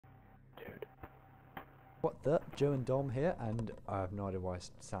What the? Joe and Dom here, and I have no idea why it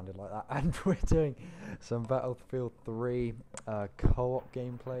sounded like that. And we're doing some Battlefield 3 co-op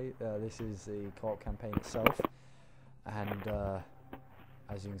gameplay. This is the co-op campaign itself, and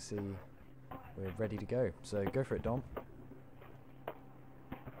as you can see, we're ready to go. So go for it, Dom.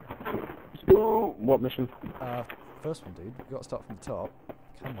 Ooh, what mission? First one, dude. You got to start from the top.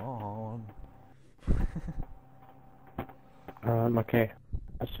 Come on. Okay.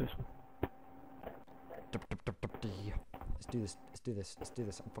 That's just. Let's do this. Let's do this. Let's do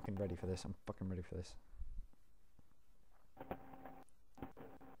this. I'm fucking ready for this. I'm fucking ready for this.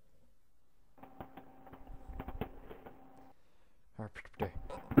 Right,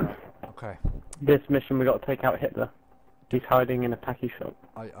 okay. This mission we got to take out Hitler. He's hiding in a tacky shop.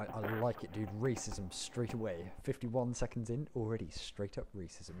 I like it, dude. Racism straight away. 51 seconds in, already straight up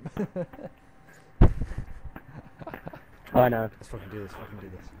racism. I know. Let's fucking do this. Fucking do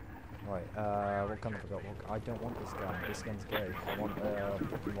this. Right. What gun have I got? I don't want this gun. This gun's gay. I want a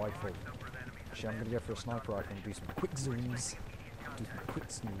rifle. Actually, I'm gonna go for a sniper rifle and do some quick zooms. Do some quick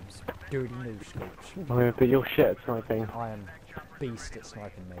snoops. Dirty no scopes. Oh, yeah, but you're shit at sniping. I am beast at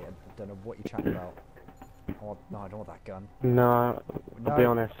sniping, mate. I don't know what you're chatting about. No, I don't want that gun. No, I'll be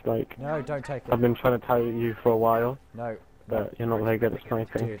honest, like... No, don't take it. I've been trying to tell you for a while. No. But you're not very good at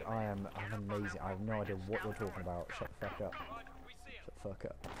sniping. Dude, I'm amazing. I have no idea what you're talking about. Shut the fuck up. Shut the fuck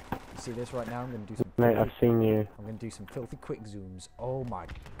up. You see this right now? I'm gonna do some... Mate, I've seen you. I'm gonna do some filthy quick zooms. Oh my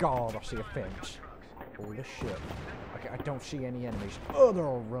god, I see a finch. Holy shit. Okay, I don't see any enemies. Oh, they're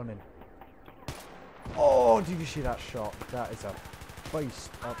all running. Oh, did you see that shot? That is a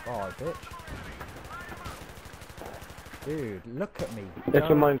beast. Oh, bitch. Dude, look at me. This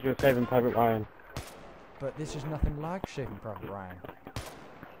reminds me of Saving Private Ryan. But this is nothing like Saving Private Ryan.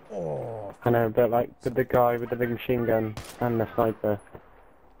 Oh. I know, but like with the guy with the big machine gun and the sniper,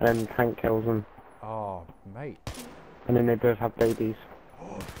 and then Tank kills them. Oh, mate. And then they both have babies.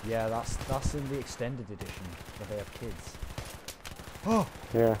 Yeah, that's in the extended edition where they have kids. Oh.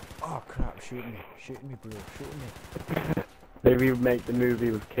 Yeah. Oh crap! Shooting me, bro! Shooting me. They remake the movie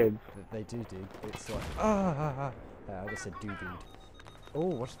with kids. They do, dude. It's like I just said dude. Oh,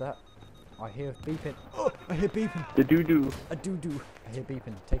 what's that? I hear beeping. Oh, I hear beeping. The doo-doo. A doo-doo. I hear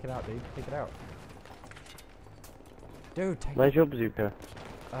beeping. Take it out, dude. Take it out. Dude, take Where's it. your bazooka?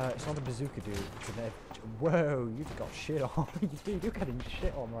 It's not a bazooka, dude. It's an edge. Whoa, you've got shit on. Dude, you're getting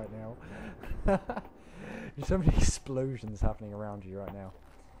shit on right now. There's so many explosions happening around you right now.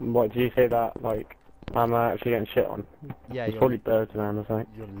 What, do you say that, like, I'm actually getting shit on? Yeah, there's probably birds around or something.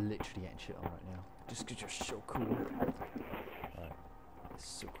 You're literally getting shit on right now. Just because you're so cool. Right. It's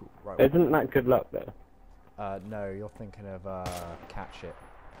so cool. Right. Isn't that good luck, though? No, you're thinking of, cat shit.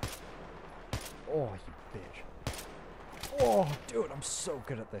 Oh, you bitch. Oh, dude, I'm so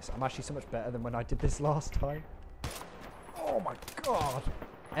good at this. I'm actually so much better than when I did this last time. Oh my god.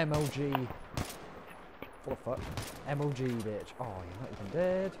 MLG. What the fuck? MLG, bitch. Oh, you're not even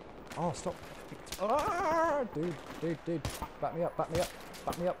dead. Oh, stop. Ah, dude. Back me up, back me up,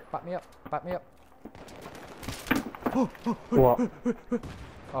 back me up, back me up, back me up. What?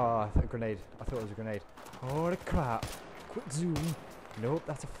 Oh, I thought a grenade. I thought it was a grenade. Holy crap. Quick zoom. Nope,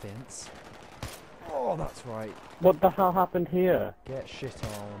 that's a fence. Oh, that's right. What the hell happened here? Get shit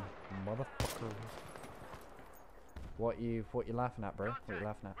on, motherfuckers. What you laughing at, bro? What you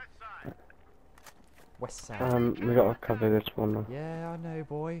laughing at? West side. We gotta cover this one now. Yeah, I know,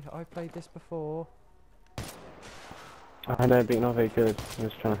 boy. I've played this before. I know, but you're not very good. I'm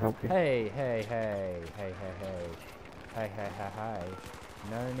just trying to help you. Hey.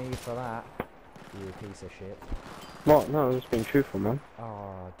 No need for that, you piece of shit. What? No, I'm just being truthful, man.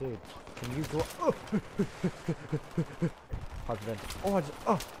 Oh, dude. Can you go?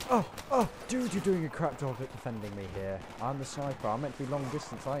 Oh, dude, you're doing a crap job at defending me here. I'm the sniper. I'm meant to be long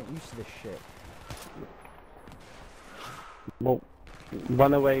distance. I ain't used to this shit. Well,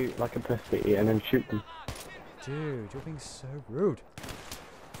 run away like a pussy and then shoot them. Dude, you're being so rude.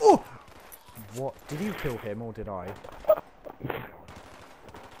 Oh! What? Did you kill him or did I?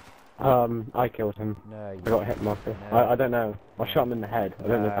 I killed him. No, you I got hit marker. No. I don't know. I shot him in the head. I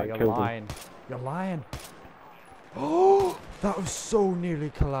don't know if I you're killed lying. him. You're lying. Oh! That was so nearly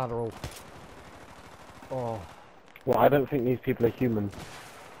collateral. Oh. Well, I don't think these people are human.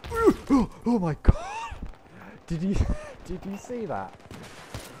 Oh my god! Did you see that?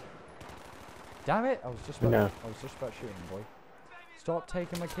 Damn it! I was just about shooting him, boy. Stop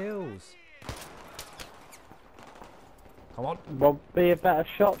taking my kills. Come on. Well, be a better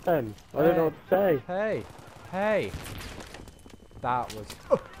shot then. I don't know what to say. Hey. That was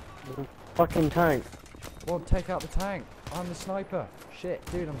Fucking tank. well, take out the tank. I'm the sniper. Shit,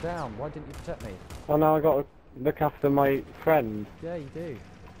 dude, I'm down. Why didn't you protect me? Oh, now I gotta look after my friend. Yeah, you do.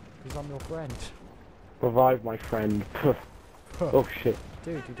 Because I'm your friend. Revive my friend. Oh shit.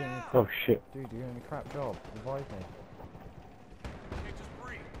 Dude, you're doing a crap. Oh shit. Dude, you're doing a crap job. Revive me.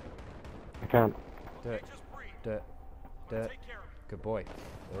 I can't. Do it. Do it. Do it. Good boy.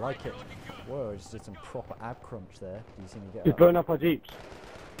 I like it. Whoa, I just did some proper ab crunch there. Do you see me get He's up? blowing up our jeeps.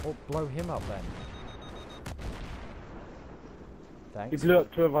 Oh, blow him up then. He Thanks. blew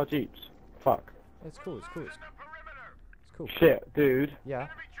up 2 of our jeeps. Fuck. It's cool, it's cool. It's cool. Shit, dude. Yeah?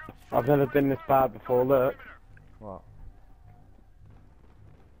 I've never been this bad before. Look. What?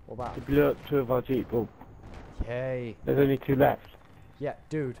 What about? He blew up 2 of our jeeps. Oh, Yay. there's only 2 left. Yeah,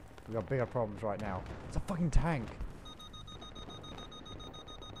 dude. We've got bigger problems right now. It's a fucking tank.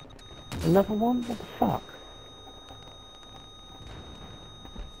 Another one? What the fuck?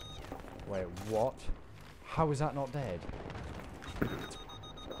 Wait, what? How is that not dead?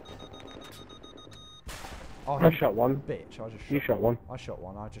 Oh, I shot one. Bitch, I just shot You shot one. I shot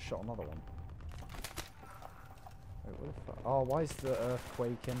one, I just shot another one. Wait, what the fuck? Oh, why is the earth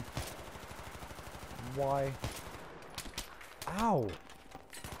quaking? Why? Ow!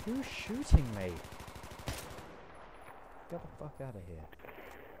 Who's shooting me? Get the fuck out of here.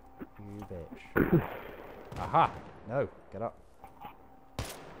 You bitch. Aha! No, get up.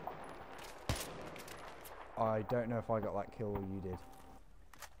 I don't know if I got that kill or you did.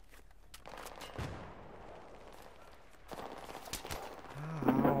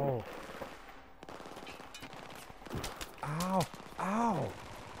 Ow! Ow! Ow!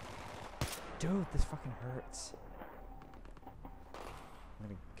 Dude, this fucking hurts.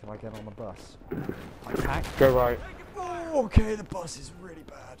 Can I get on the bus? I can't. Go right. Oh, okay, the bus is really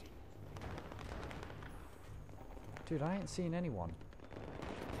bad. Dude, I ain't seen anyone.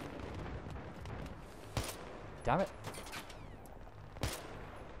 Damn it.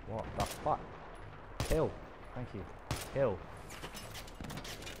 What the fuck? Kill. Thank you. Kill.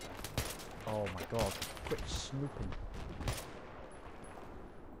 Oh my god. Quit snooping.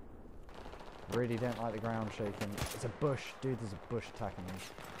 Really don't like the ground shaking. It's a bush. Dude, there's a bush attacking me.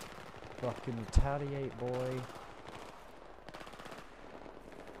 Fucking retaliate, boy.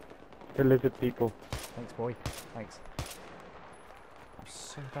 The lizard people. Thanks, boy. Thanks. I'm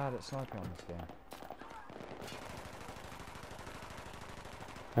so bad at sniping on this game.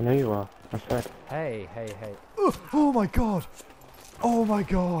 I know you are. I said. Hey, hey, hey. Oh my god! Oh my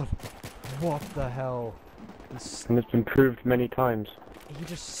god! What the hell? And it's been proved many times. He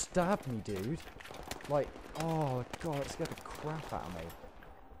just stabbed me, dude. Like, oh god, it scared the crap out of me.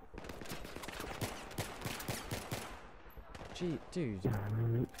 Gee, dude. I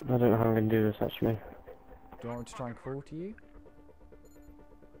don't know how I'm going to do this actually. Do you want me to try and crawl to you?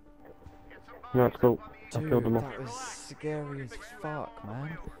 No, it's cool. Dude, I killed them all. that was scary as fuck,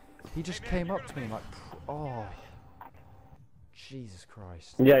 man. He just came up to me like, oh. Jesus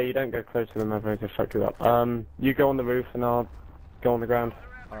Christ. Yeah, you don't go close to them ever, just fuck you up. You go on the roof and I'll go on the ground.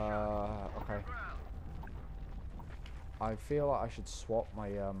 Okay. I feel like I should swap my,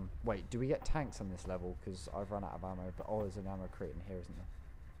 wait, do we get tanks on this level? Because I've run out of ammo, but, oh, there's an ammo crate in here, isn't there?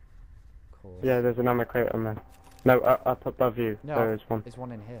 Of course. Yeah, there's an ammo crate on there. No, up above you, No, there is one. there's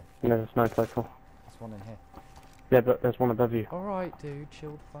one in here. No, there's no rifle. There's one in here. Yeah, but there's one above you. Alright, dude,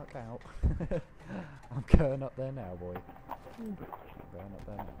 chill the fuck out. I'm going up there now, boy. I'm going up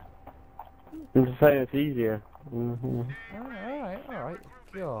there now. I'm just saying it's easier. Alright.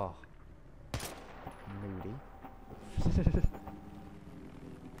 God. Moody.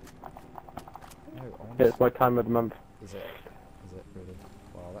 No, honestly. It's my time of the month. Is it? Is it really?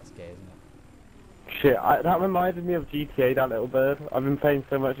 Wow, that's gay, isn't it? Shit, that reminded me of GTA, that little bird. I've been playing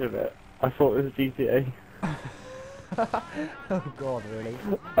so much of it. I thought it was GTA. Oh god, really?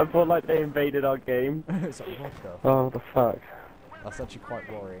 I thought like they invaded our game. It's like, what the? Oh, the fuck. That's actually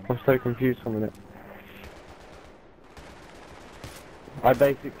quite worrying. I'm so confused for a minute. I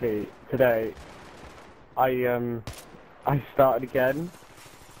basically, today, I started again,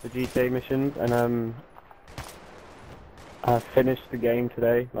 the GTA missions, and I finished the game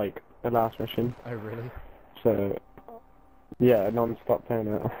today, like, the last mission. Oh, really? So, yeah, non-stop playing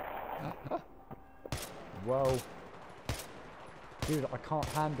it. Whoa. Dude, I can't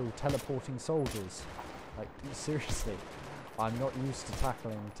handle teleporting soldiers. Like, seriously. I'm not used to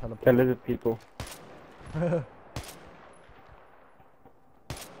tackling The teleporting. lizard people. Oh,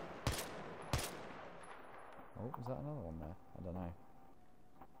 was that another one there? I don't know.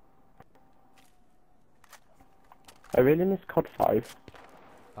 I really miss COD 5.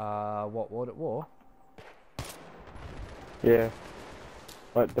 What, World at War? Yeah.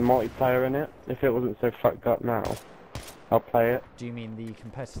 Like, the multiplayer in it, if it wasn't so fucked up now. I'll play it. Do you mean the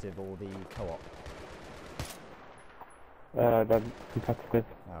competitive or the co-op? The competitive.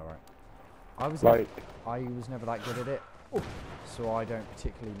 Oh, right. I was never that good at it, so I don't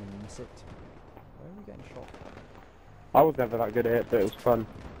particularly miss it. Where are we getting shot? I was never that good at it, but it was fun.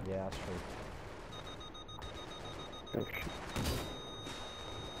 Yeah, that's true. Oh,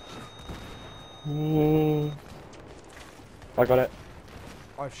 shit. I got it.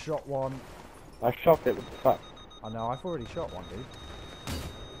 I've shot one. I shot it. What the fuck? I know, I've already shot one, dude.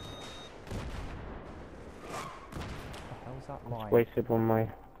 What the hell's that line? Wasted one my.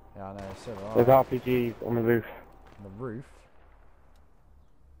 Yeah, I know, so do I. There's RPGs on the roof. On the roof?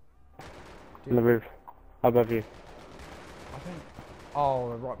 On the roof. Above you. I think... Oh,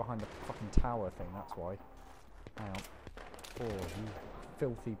 they're right behind the fucking tower thing, that's why. Hang on. Oh, you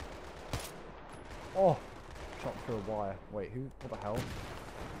filthy... Oh! Shot through a wire. Wait, who? What the hell?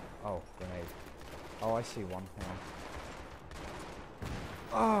 Oh, grenade. Oh, I see one. Hang on.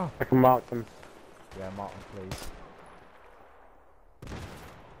 Ah! I can mark them. Yeah, mark them, please.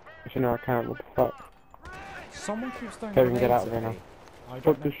 Actually, no, I can't. What the fuck? Someone keeps throwing Okay, we can grenades get out of at here me. now. I don't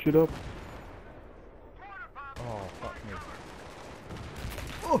Fuck know. this shit up. Oh, fuck me.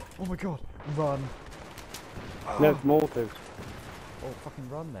 Oh, oh my god. Run. There's mortars. Oh, fucking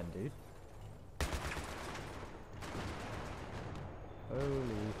run then, dude.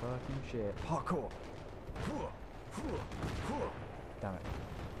 Holy fucking shit. Parkour. Damn it.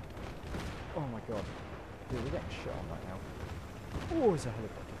 Oh my god. Dude, we're getting shit on right now. Oh, there's a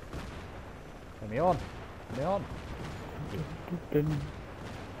helicopter. Let me on. Let me on.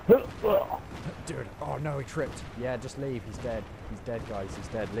 Dude, oh no, he tripped. Yeah, just leave. He's dead. He's dead, guys. He's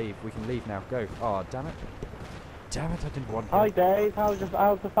dead. Leave. We can leave now. Go. Oh, damn it. Damn it, I didn't want to. Hi, Dave. How's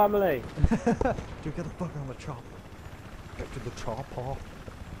the family? Dude, get the fuck on the chopper. Get to the chopper.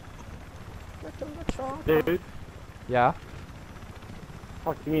 Get to the chopper. Dude. Yeah?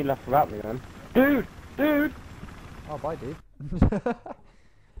 Fuck you mean left without me then? Dude! Dude! Oh, bye, dude.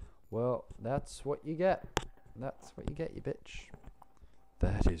 Well, that's what you get. That's what you get, you bitch.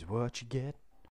 That is what you get.